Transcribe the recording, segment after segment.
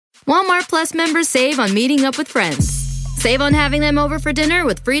Walmart Plus members save on meeting up with friends. Save on having them over for dinner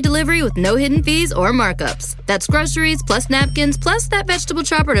with free delivery with no hidden fees or markups. That's groceries, plus napkins, plus that vegetable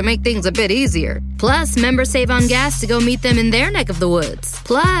chopper to make things a bit easier. Plus, members save on gas to go meet them in their neck of the woods.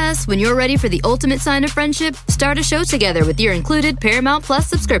 Plus, when you're ready for the ultimate sign of friendship, start a show together with your included Paramount Plus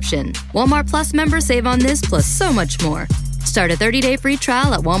subscription. Walmart Plus members save on this plus so much more. Start a 30-day free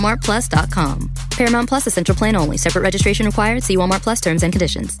trial at walmartplus.com. Paramount Plus Essential Plan only. Separate registration required. See Walmart Plus terms and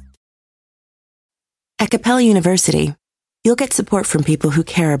conditions. At Capella University, you'll get support from people who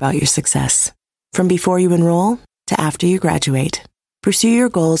care about your success. From before you enroll to after you graduate, pursue your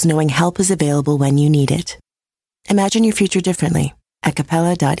goals knowing help is available when you need it. Imagine your future differently at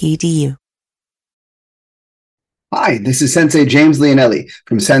capella.edu. Hi, this is Sensei James Leonelli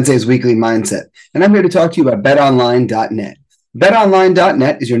from Sensei's Weekly Mindset, and I'm here to talk to you about betonline.net.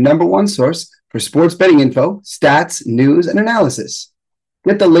 Betonline.net is your number one source for sports betting info, stats, news, and analysis.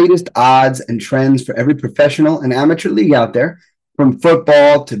 Get the latest odds and trends for every professional and amateur league out there, from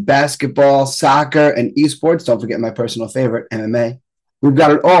football to basketball, soccer, and esports. Don't forget my personal favorite, MMA. We've got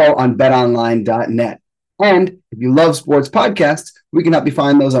it all on betonline.net. And if you love sports podcasts, we can help you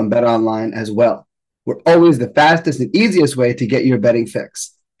find those on BetOnline as well. We're always the fastest and easiest way to get your betting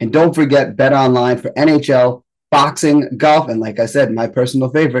fix. And don't forget BetOnline for NHL, boxing, golf, and like I said, my personal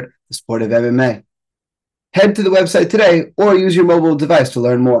favorite, the sport of MMA. Head to the website today or use your mobile device to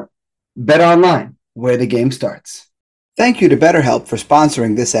learn more. BetOnline, where the game starts. Thank you to BetterHelp for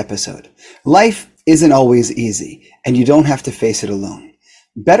sponsoring this episode. Life isn't always easy, and you don't have to face it alone.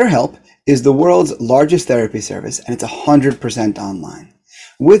 BetterHelp is the world's largest therapy service, and it's 100% online.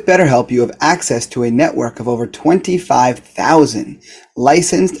 With BetterHelp, you have access to a network of over 25,000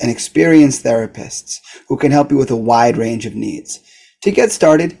 licensed and experienced therapists who can help you with a wide range of needs. To get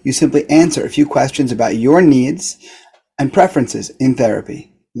started, you simply answer a few questions about your needs and preferences in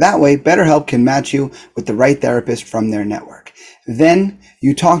therapy. That way, BetterHelp can match you with the right therapist from their network. Then,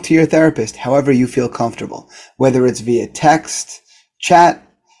 you talk to your therapist however you feel comfortable, whether it's via text, chat,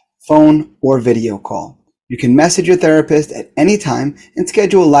 phone, or video call. You can message your therapist at any time and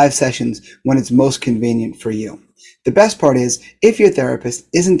schedule live sessions when it's most convenient for you. The best part is, if your therapist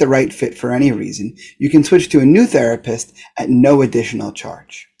isn't the right fit for any reason, you can switch to a new therapist at no additional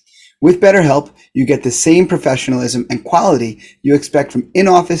charge. With BetterHelp, you get the same professionalism and quality you expect from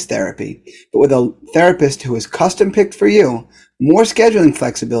in-office therapy, but with a therapist who is custom-picked for you, more scheduling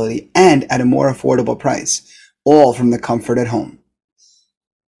flexibility, and at a more affordable price, all from the comfort at home.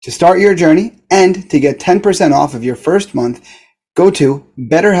 To start your journey and to get 10% off of your first month, go to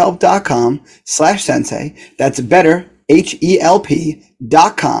betterhelp.com/sensei. That's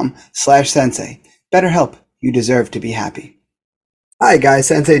betterhelp.com/sensei. BetterHelp. You deserve to be happy. Hi guys,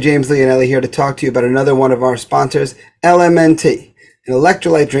 Sensei James Leonelli here to talk to you about another one of our sponsors, LMNT. An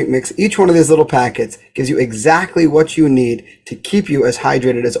electrolyte drink mix. Each one of these little packets gives you exactly what you need to keep you as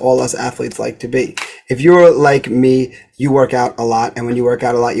hydrated as all us athletes like to be. If you're like me, you work out a lot, and when you work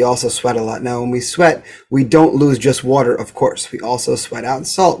out a lot, you also sweat a lot. Now, when we sweat, we don't lose just water, of course. We also sweat out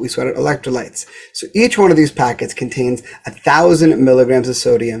salt. We sweat out electrolytes. So each one of these packets contains 1,000 milligrams of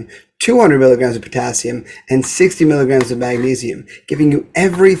sodium, 200 milligrams of potassium, and 60 milligrams of magnesium, giving you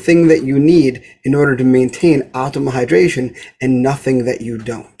everything that you need in order to maintain optimal hydration and nothing that you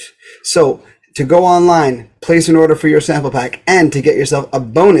don't. So to go online, place an order for your sample pack, and to get yourself a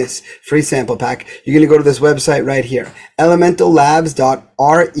bonus free sample pack, you're going to go to this website right here,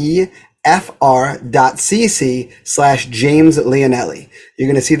 elementallabs.refr.cc/James Leonelli. You're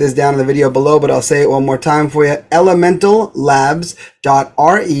going to see this down in the video below, but I'll say it one more time for you.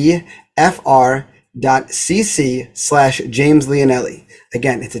 elementallabs.refr.cc/James Leonelli.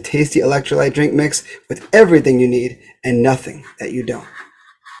 Again, it's a tasty electrolyte drink mix with everything you need and nothing that you don't.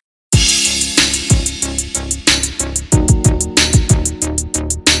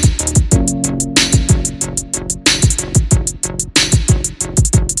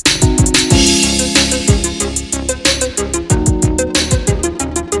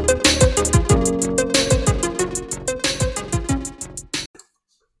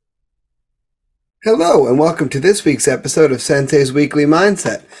 Hello, and welcome to this week's episode of Sensei's Weekly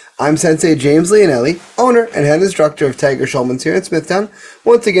Mindset. I'm Sensei James Leonelli, owner and head instructor of Tiger Schulman's here in Smithtown.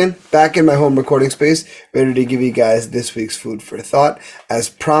 Once again, back in my home recording space, ready to give you guys this week's food for thought. As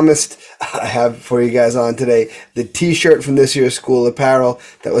promised, I have for you guys on today the t-shirt from this year's school apparel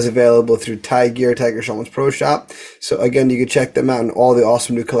that was available through Tiger Schulman's Pro Shop. So again, you can check them out and all the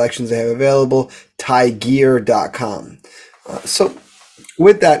awesome new collections they have available, tigear.com. So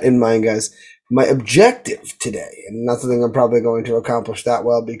with that in mind, guys, my objective today, and not something I'm probably going to accomplish that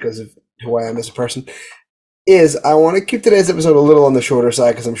well because of who I am as a person, is I want to keep today's episode a little on the shorter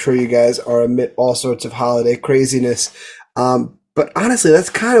side because I'm sure you guys are amid all sorts of holiday craziness. But honestly, that's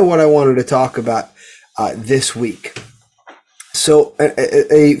kind of what I wanted to talk about this week. So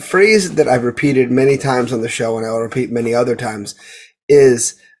a phrase that I've repeated many times on the show, and I will repeat many other times,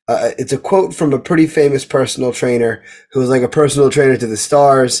 is it's a quote from a pretty famous personal trainer who was like a personal trainer to the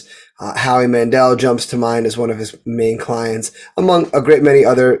stars. Howie Mandel jumps to mind as one of his main clients, among a great many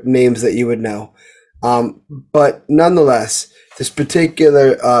other names that you would know. But nonetheless, this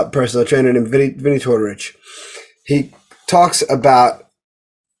particular personal trainer named Vinny Tortorich, he talks about,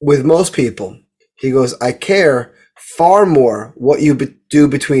 with most people, he goes, I care far more what you do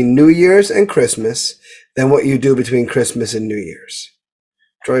between New Year's and Christmas than what you do between Christmas and New Year's.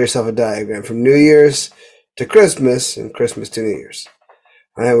 Draw yourself a diagram from New Year's to Christmas and Christmas to New Year's.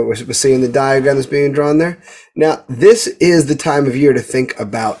 All right, we're seeing the diagram that's being drawn there. Now, this is the time of year to think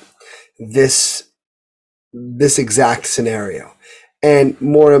about this exact scenario. And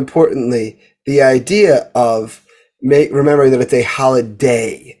more importantly, the idea of remembering that it's a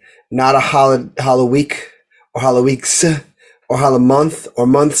holiday, not a holiweek or holiweeks or holimonth or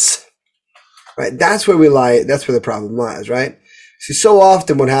months. Right? That's where we lie. That's where the problem lies, right? See, so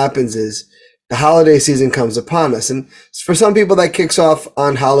often what happens is the holiday season comes upon us. And for some people that kicks off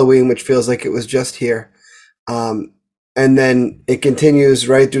on Halloween, which feels like it was just here. And then it continues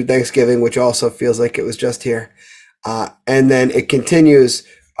right through Thanksgiving, which also feels like it was just here. And then it continues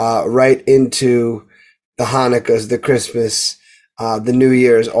right into the Hanukkahs, the Christmas, the New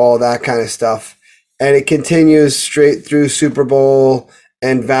Year's, all that kind of stuff. And it continues straight through Super Bowl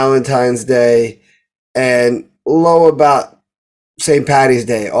and Valentine's Day and low about St. Patty's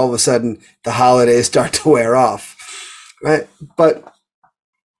Day. All of a sudden, the holidays start to wear off, right? But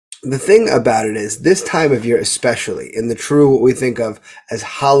the thing about it is this time of year, especially in the true what we think of as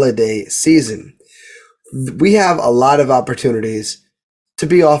holiday season, we have a lot of opportunities to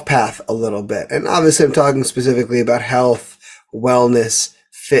be off path a little bit. And obviously I'm talking specifically about health, wellness,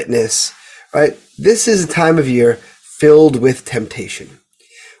 fitness, right? This is a time of year filled with temptation.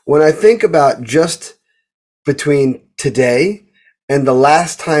 When I think about just between today and the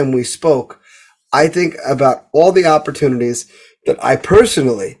last time we spoke, I think about all the opportunities that I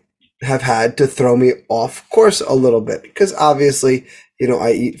personally have had to throw me off course a little bit, because obviously,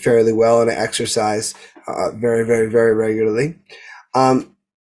 I eat fairly well and I exercise very, very, very regularly.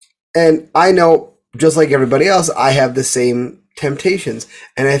 And I know, just like everybody else, I have the same temptations.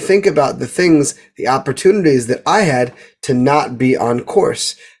 And I think about the opportunities that I had to not be on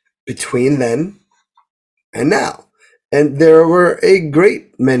course between then and now. And there were a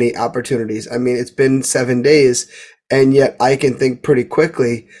great many opportunities. I mean, it's been 7 days, and yet I can think pretty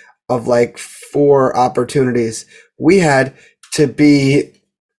quickly of like 4 opportunities we had to be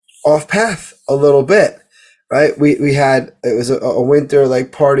off path a little bit, right? We had, it was a winter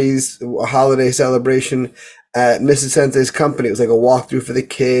like parties, a holiday celebration at Mrs. Sensei's company. It was like a walkthrough for the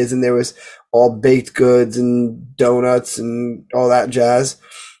kids, and there was all baked goods and donuts and all that jazz.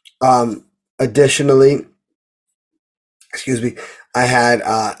 Additionally, I had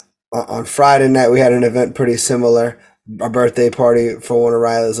on Friday night, we had an event pretty similar, a birthday party for one of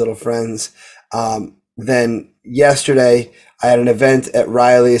Riley's little friends. Then yesterday, I had an event at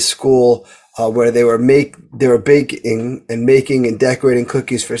Riley's school where they were baking and making and decorating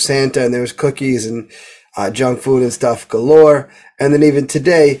cookies for Santa, and there was cookies and junk food and stuff galore. And then even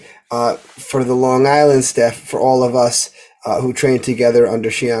today, for the Long Island staff, for all of us who trained together under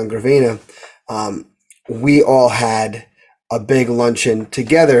Shion Gravina, we all had a big luncheon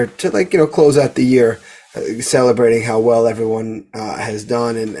together to close out the year, celebrating how well everyone has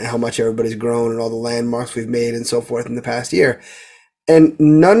done and how much everybody's grown and all the landmarks we've made and so forth in the past year. And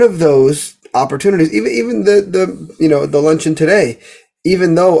none of those opportunities, even the luncheon today,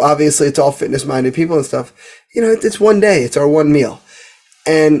 even though obviously it's all fitness minded people and stuff, it's one day, it's our one meal.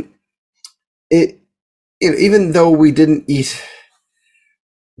 And even though we didn't eat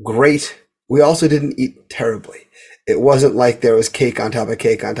great, we also didn't eat terribly. It wasn't like there was cake on top of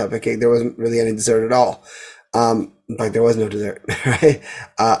cake on top of cake. There wasn't really any dessert at all. In fact, there was no dessert, right?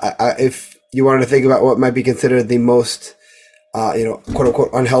 If you wanted to think about what might be considered the most, quote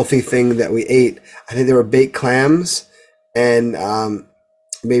unquote, unhealthy thing that we ate, I think there were baked clams and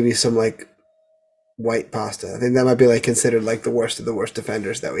maybe some like white pasta. I think that might be like considered like the worst of the worst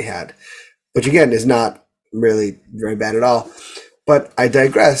offenders that we had, which again is not really very bad at all. But I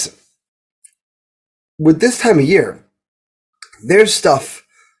digress. With this time of year, there's stuff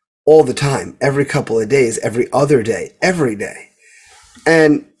all the time, every couple of days, every other day, every day.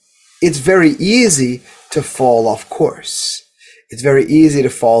 And it's very easy to fall off course. It's very easy to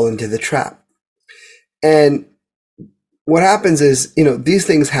fall into the trap. And what happens is, these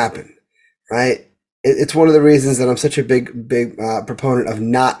things happen, right? It's one of the reasons that I'm such a big proponent of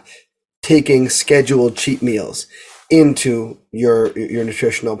not taking scheduled cheat meals into your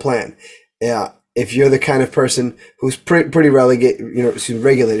nutritional plan. Yeah, if you're the kind of person who's pretty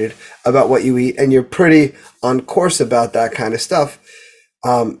regulated about what you eat, and you're pretty on course about that kind of stuff,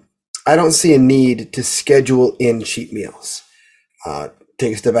 I don't see a need to schedule in cheat meals.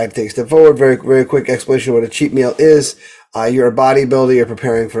 Take a step back, take a step forward. Very, very quick explanation of what a cheat meal is. You're a bodybuilder, you're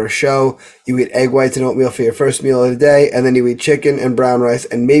preparing for a show, you eat egg whites and oatmeal for your first meal of the day, and then you eat chicken and brown rice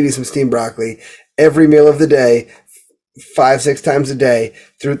and maybe some steamed broccoli every meal of the day, 5-6 times a day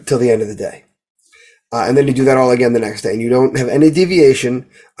through till the end of the day. And then you do that all again the next day, and you don't have any deviation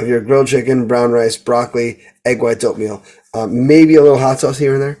of your grilled chicken, brown rice, broccoli, egg whites, oatmeal, maybe a little hot sauce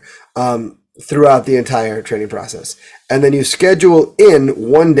here and there, throughout the entire training process. And then you schedule in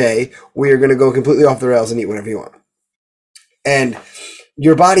one day where you're going to go completely off the rails and eat whatever you want. And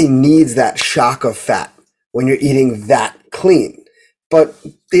your body needs that shock of fat when you're eating that clean. But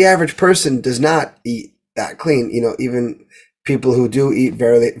the average person does not eat that clean. Even people who do eat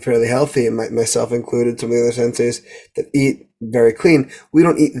fairly healthy, and myself included, some of the other senseis that eat very clean, we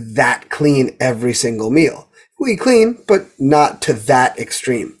don't eat that clean every single meal. We eat clean, but not to that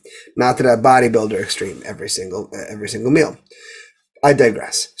extreme, not to that bodybuilder extreme every single meal. I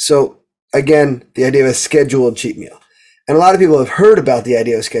digress. So again, the idea of a scheduled cheat meal. And a lot of people have heard about the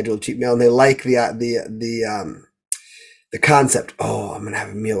idea of scheduled cheat meal, and they like the concept. Oh, I'm going to have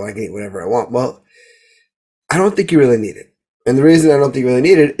a meal where I can eat whatever I want. Well, I don't think you really need it. And the reason I don't think you really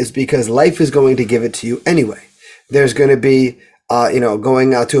need it is because life is going to give it to you anyway. There's going to be,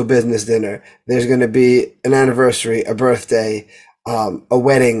 going out to a business dinner. There's going to be an anniversary, a birthday, a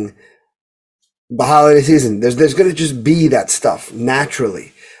wedding, the holiday season. There's going to just be that stuff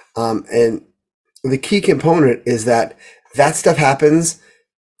naturally. And the key component is that stuff happens,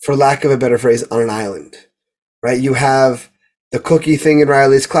 for lack of a better phrase, on an island, right? You have the cookie thing in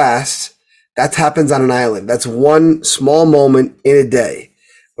Riley's class. That happens on an island. That's one small moment in a day.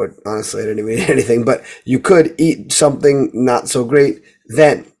 But honestly, I didn't even eat anything, but you could eat something not so great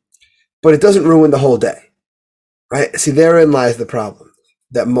then. But it doesn't ruin the whole day, right? See, therein lies the problem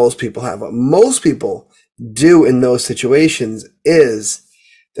that most people have. What most people do in those situations is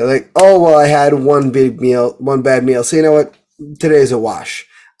they're like, oh, well, I had one bad meal. So you know what? Today's a wash.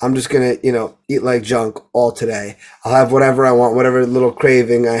 I'm just going to, eat like junk all today. I'll have whatever I want, whatever little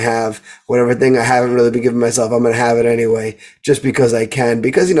craving I have, whatever thing I haven't really been giving myself, I'm going to have it anyway, just because I can,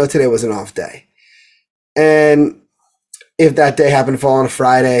 because, today was an off day. And if that day happened to fall on a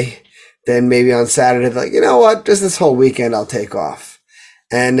Friday, then maybe on Saturday, they're like, you know what? Just this whole weekend, I'll take off.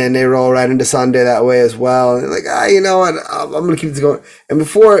 And then they roll right into Sunday that way as well. And they're like, you know what? I'm going to keep this going. And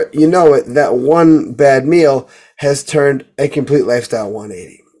before you know it, that one bad meal has turned a complete lifestyle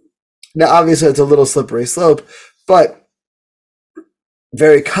 180. Now, obviously, it's a little slippery slope, but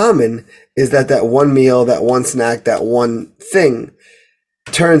very common is that one meal, that one snack, that one thing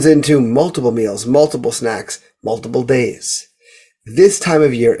turns into multiple meals, multiple snacks, multiple days. This time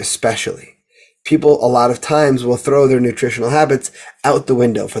of year especially, people a lot of times will throw their nutritional habits out the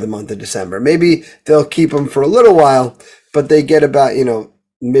window for the month of December. Maybe they'll keep them for a little while, but they get about,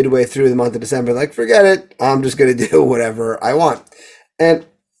 midway through the month of December, like, forget it, I'm just going to do whatever I want. And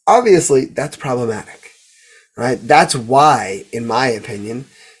obviously, that's problematic, right? That's why, in my opinion,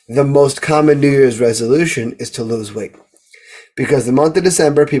 the most common New Year's resolution is to lose weight. Because the month of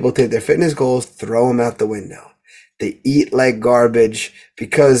December, people take their fitness goals, throw them out the window. They eat like garbage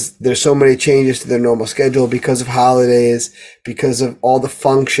because there's so many changes to their normal schedule because of holidays, because of all the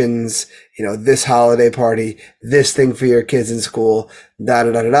functions, this holiday party, this thing for your kids in school,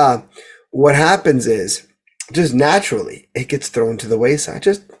 da-da-da-da-da. What happens is, just naturally, it gets thrown to the wayside.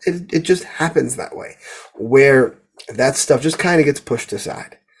 It just happens that way, where that stuff just kind of gets pushed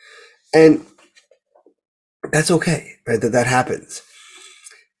aside. And that's okay, right? That happens.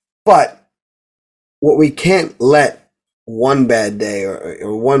 But what we can't let one bad day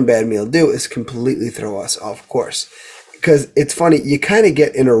or one bad meal do is completely throw us off course. Because it's funny, you kind of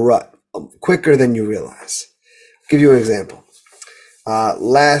get in a rut quicker than you realize. I'll give you an example.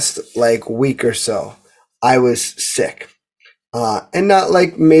 Last week or so, I was sick, and not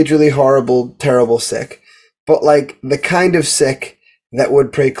like majorly horrible, terrible sick, but like the kind of sick that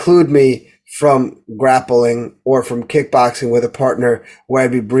would preclude me from grappling or from kickboxing with a partner where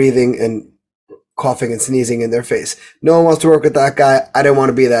I'd be breathing and coughing and sneezing in their face. No one wants to work with that guy. I didn't want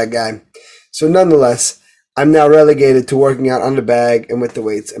to be that guy. So nonetheless, I'm now relegated to working out on the bag and with the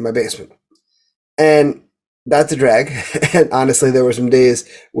weights in my basement. And that's a drag. And honestly, there were some days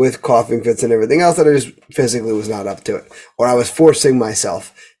with coughing fits and everything else that I just physically was not up to it, or I was forcing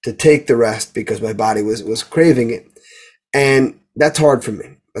myself to take the rest because my body was craving it. And that's hard for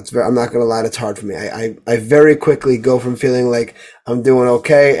me. I'm not going to lie, that's hard for me. I very quickly go from feeling like I'm doing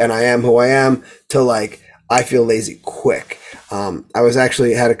okay and I am who I am to like I feel lazy quick. I was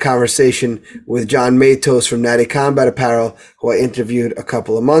actually had a conversation with John Matos from Natty Combat Apparel, who I interviewed a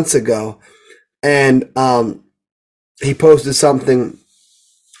couple of months ago, and he posted something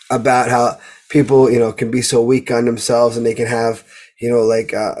about how people, can be so weak on themselves and they can have,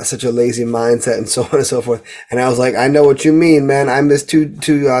 like such a lazy mindset and so on and so forth. And I was like, I know what you mean, man. I missed two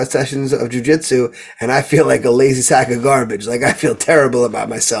sessions of jujitsu and I feel like a lazy sack of garbage. Like I feel terrible about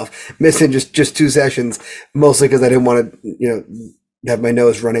myself missing just 2 sessions, mostly because I didn't want to, have my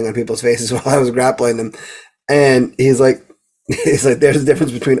nose running on people's faces while I was grappling them. And he's like, there's a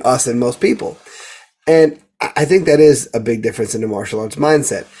difference between us and most people. And I think that is a big difference in the martial arts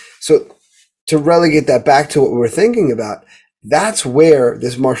mindset. So to relegate that back to what we were thinking about, that's where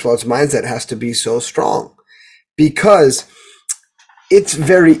this martial arts mindset has to be so strong, because it's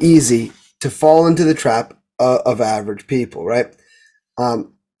very easy to fall into the trap of average people, right?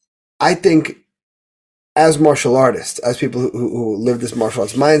 I think as martial artists, as people who live this martial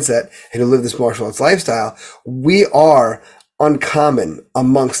arts mindset and who live this martial arts lifestyle, we are uncommon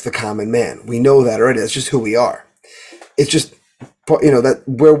amongst the common man. We know that already. That's just who we are. It's just, that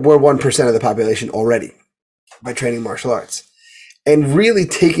we're 1% of the population already by training martial arts. And really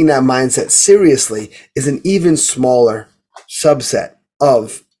taking that mindset seriously is an even smaller subset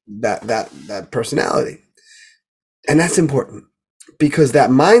of that personality. And that's important, because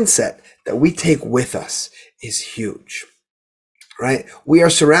that mindset that we take with us is huge, right? We are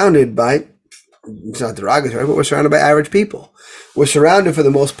surrounded by, it's not derogatory, but we're surrounded by average people. We're surrounded for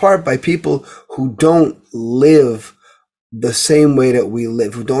the most part by people who don't live the same way that we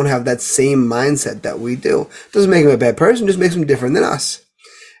live, who don't have that same mindset that we do. Doesn't make them a bad person, just makes them different than us.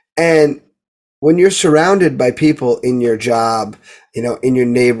 And when you're surrounded by people in your job, in your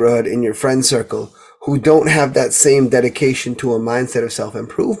neighborhood, in your friend circle, who don't have that same dedication to a mindset of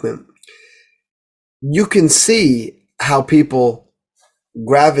self-improvement, you can see how people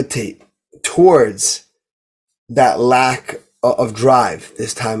gravitate towards that lack of drive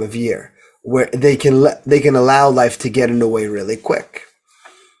this time of year, where they can allow life to get in the way really quick.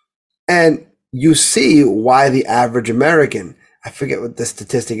 And you see why the average American, I forget what the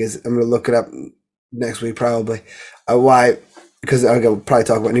statistic is, I'm going to look it up next week probably, why, because I'll probably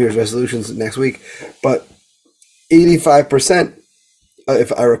talk about New Year's resolutions next week, but 85%,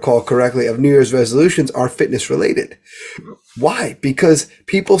 if I recall correctly, of New Year's resolutions are fitness related. Why? Because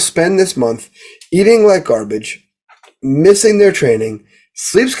people spend this month eating like garbage, missing their training,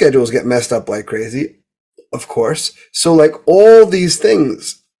 sleep schedules get messed up like crazy, of course. So like all these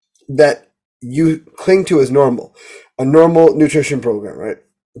things that you cling to as normal, a normal nutrition program, right?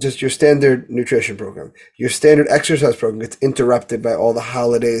 Just your standard nutrition program, your standard exercise program gets interrupted by all the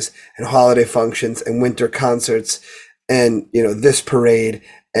holidays and holiday functions and winter concerts and, this parade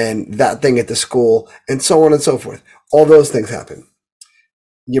and that thing at the school and so on and so forth. All those things happen.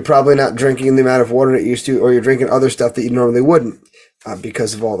 You're probably not drinking the amount of water that you used to, or you're drinking other stuff that you normally wouldn't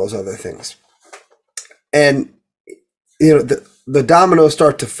because of all those other things. And, the dominoes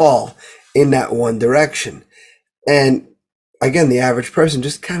start to fall in that one direction. And again, the average person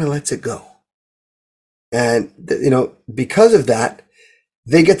just kind of lets it go. And, because of that,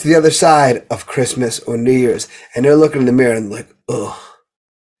 they get to the other side of Christmas or New Year's and they're looking in the mirror and like, ugh.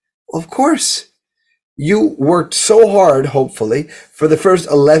 Well, of course. You worked so hard, hopefully, for the first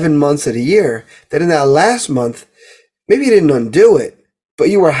 11 months of the year that in that last month, maybe you didn't undo it, but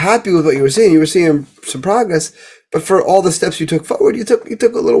you were happy with what you were seeing. You were seeing some progress, but for all the steps you took forward, you took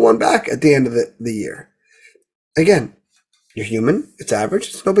a little one back at the end of the year. Again, you're human. It's average.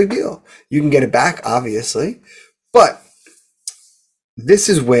 It's no big deal. You can get it back, obviously, but this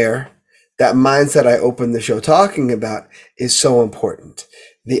is where that mindset I opened the show talking about is so important.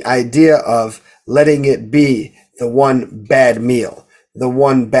 The idea of letting it be the one bad meal, the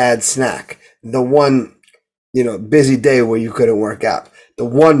one bad snack, the one, busy day where you couldn't work out, the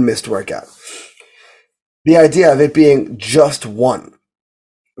one missed workout. The idea of it being just one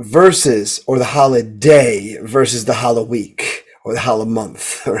versus, or the holiday versus the holiweek or the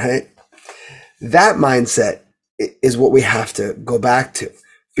holimonth, right? That mindset is what we have to go back to,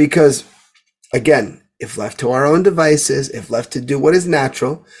 because again, if left to our own devices, if left to do what is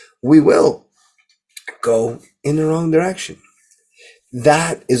natural, we will go in the wrong direction.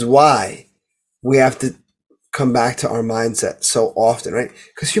 That is why we have to come back to our mindset so often, right?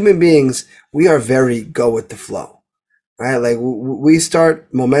 Because human beings, we are very go with the flow, right? Like we start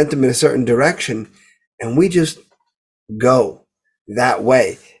momentum in a certain direction and we just go that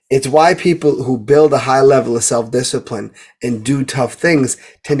way. It's why people who build a high level of self-discipline and do tough things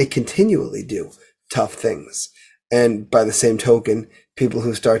tend to continually do tough things. And by the same token, people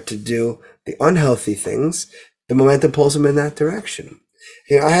who start to do the unhealthy things, the momentum pulls them in that direction.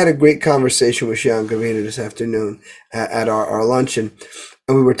 I had a great conversation with Shion Gavina this afternoon at our luncheon,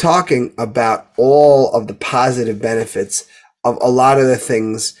 and we were talking about all of the positive benefits of a lot of the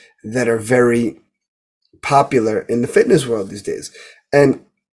things that are very popular in the fitness world these days. And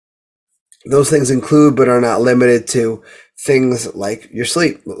those things include, but are not limited to, things like your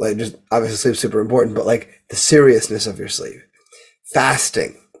sleep. Like, just obviously sleep's super important, but like the seriousness of your sleep,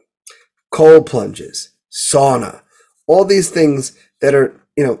 fasting, cold plunges, sauna, all these things that are,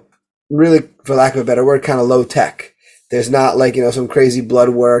 really, for lack of a better word, kind of low tech. There's not like, some crazy blood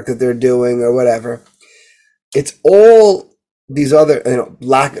work that they're doing or whatever. It's all these other,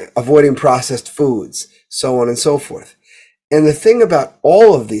 avoiding processed foods, so on and so forth. And the thing about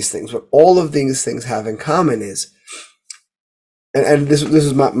all of these things, what all of these things have in common is, and this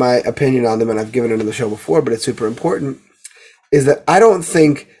is my opinion on them, and I've given it on the show before, but it's super important, is that I don't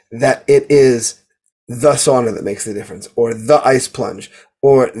think that it is the sauna that makes the difference, or the ice plunge,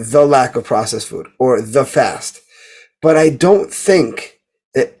 or the lack of processed food, or the fast. But I don't think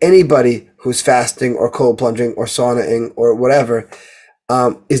that anybody who's fasting or cold plunging or saunaing or whatever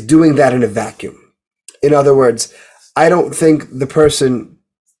is doing that in a vacuum. In other words, I don't think the person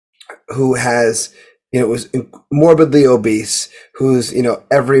who has, was morbidly obese, who's,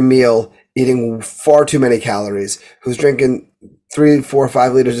 every meal eating far too many calories, who's drinking 3, 4,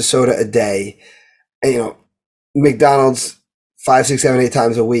 5 liters of soda a day, and, McDonald's 5, 6, 7, 8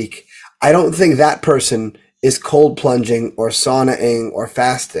 times a week. I don't think that person is cold plunging or saunaing or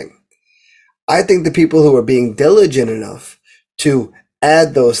fasting. I think the people who are being diligent enough to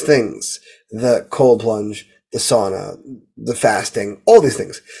add those things, the cold plunge, the sauna, the fasting, all these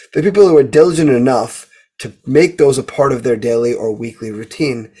things, the people who are diligent enough to make those a part of their daily or weekly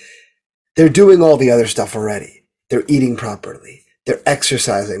routine, they're doing all the other stuff already. They're eating properly. They're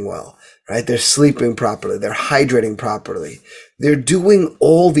exercising well, right? They're sleeping properly. They're hydrating properly. They're doing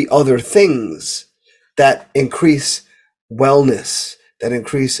all the other things that increase wellness, that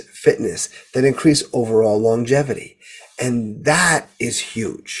increase fitness, that increase overall longevity. And that is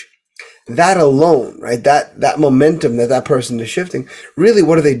huge. That alone, right? That momentum that person is shifting, really,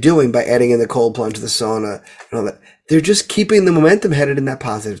 what are they doing by adding in the cold plunge, the sauna, and all that? They're just keeping the momentum headed in that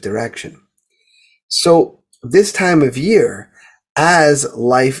positive direction. So this time of year, as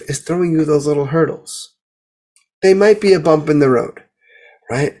life is throwing you those little hurdles, they might be a bump in the road,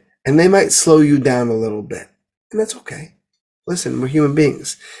 right? And they might slow you down a little bit. And that's okay. Listen, we're human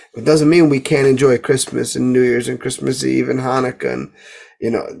beings. It doesn't mean we can't enjoy Christmas and New Year's and Christmas Eve and Hanukkah and,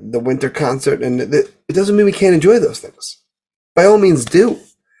 the winter concert. And it doesn't mean we can't enjoy those things. By all means do,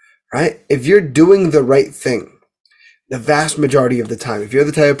 right? If you're doing the right thing, the vast majority of the time, if you're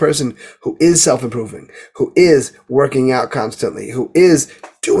the type of person who is self-improving, who is working out constantly, who is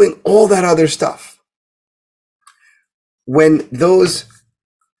doing all that other stuff, when those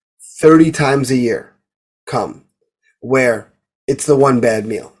 30 times a year come where it's the one bad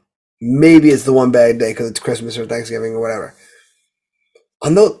meal, maybe it's the one bad day because it's Christmas or Thanksgiving or whatever,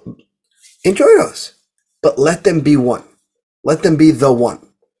 enjoy those, but let them be one. Let them be the one.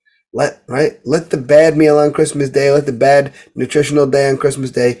 Let the bad meal on Christmas Day, let the bad nutritional day on Christmas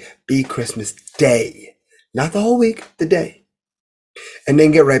Day be Christmas Day. Not the whole week, the day. And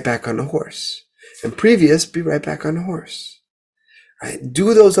then get right back on the horse. And be right back on the horse. Right?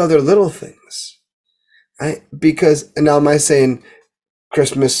 Do those other little things. Right? Because, and now am I saying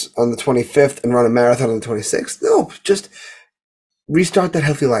Christmas on the 25th and run a marathon on the 26th? No, just restart that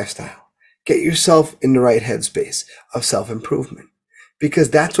healthy lifestyle. Get yourself in the right headspace of self-improvement.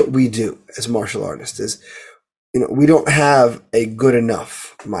 Because that's what we do as martial artists is, we don't have a good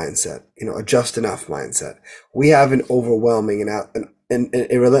enough mindset, a just enough mindset. We have an overwhelming and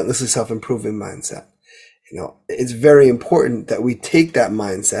a relentlessly self-improving mindset. It's very important that we take that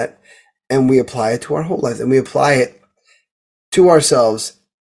mindset and we apply it to our whole lives, and we apply it to ourselves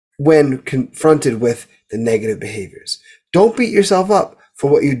when confronted with the negative behaviors. Don't beat yourself up for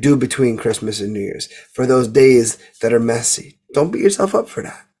what you do between Christmas and New Year's, for those days that are messy. Don't beat yourself up for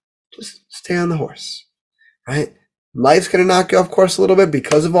that. Just stay on the horse, right? Life's going to knock you off course a little bit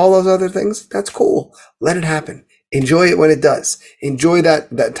because of all those other things. That's cool. Let it happen. Enjoy it when it does. Enjoy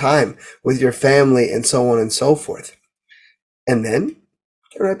that time with your family and so on and so forth. And then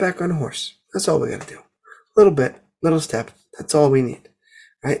get right back on the horse. That's all we got to do. little bit, little step. That's all we need,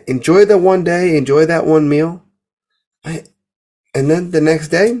 right? Enjoy that one day, enjoy that one meal, right? And then the next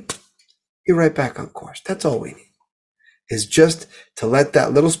day, you're right back on course. That's all we need, is just to let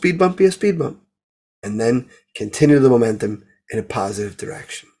that little speed bump be a speed bump and then continue the momentum in a positive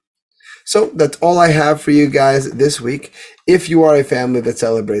direction. So that's all I have for you guys this week. If you are a family that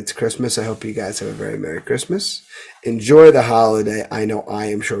celebrates Christmas, I hope you guys have a very Merry Christmas. Enjoy the holiday. I know I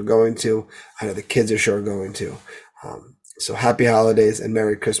am sure going to. I know the kids are sure going to. So happy holidays and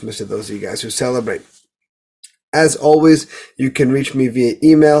Merry Christmas to those of you guys who celebrate. As always, you can reach me via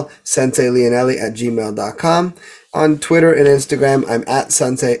email, senseileonelli@gmail.com. On Twitter and Instagram, I'm at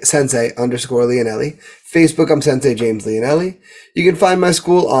sensei_Leonelli. Facebook, I'm Sensei James Leonelli. You can find my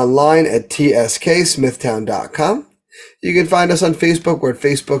school online at tsksmithtown.com. You can find us on Facebook. We're at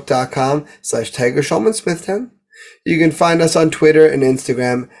facebook.com/Tiger Schulman Smithtown. You can find us on Twitter and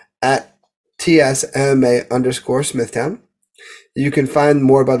Instagram at TSMA_Smithtown. You can find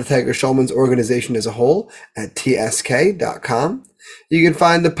more about the Tiger Schulman's organization as a whole at tsk.com. You can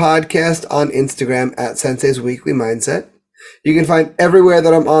find the podcast on Instagram at Sensei's Weekly Mindset. You can find everywhere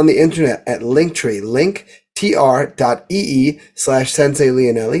that I'm on the internet at Linktree, linktr.ee/Sensei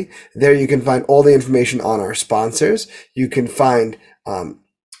Leonelli. There you can find all the information on our sponsors. You can find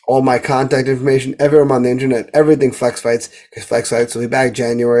all my contact information everywhere I'm on the internet, everything Flex Fights, because Flex Fights will be back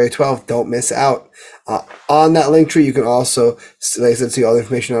January 12th. Don't miss out. On that link tree, you can also, like I said, see all the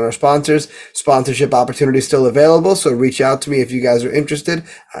information on our sponsors. Sponsorship opportunities still available, so reach out to me if you guys are interested.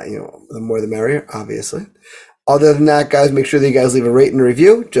 The more the merrier, obviously. Other than that, guys, make sure that you guys leave a rate and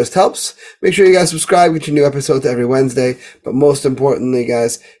review. Just helps. Make sure you guys subscribe, get your new episodes every Wednesday. But most importantly,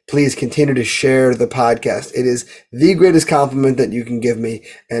 guys, please continue to share the podcast. It is the greatest compliment that you can give me.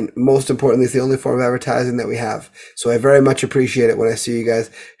 And most importantly, it's the only form of advertising that we have. So I very much appreciate it when I see you guys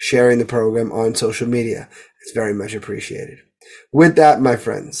sharing the program on social media. It's very much appreciated. With that, my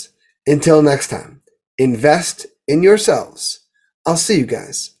friends, until next time, invest in yourselves. I'll see you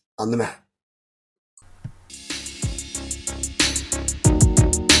guys on the mat.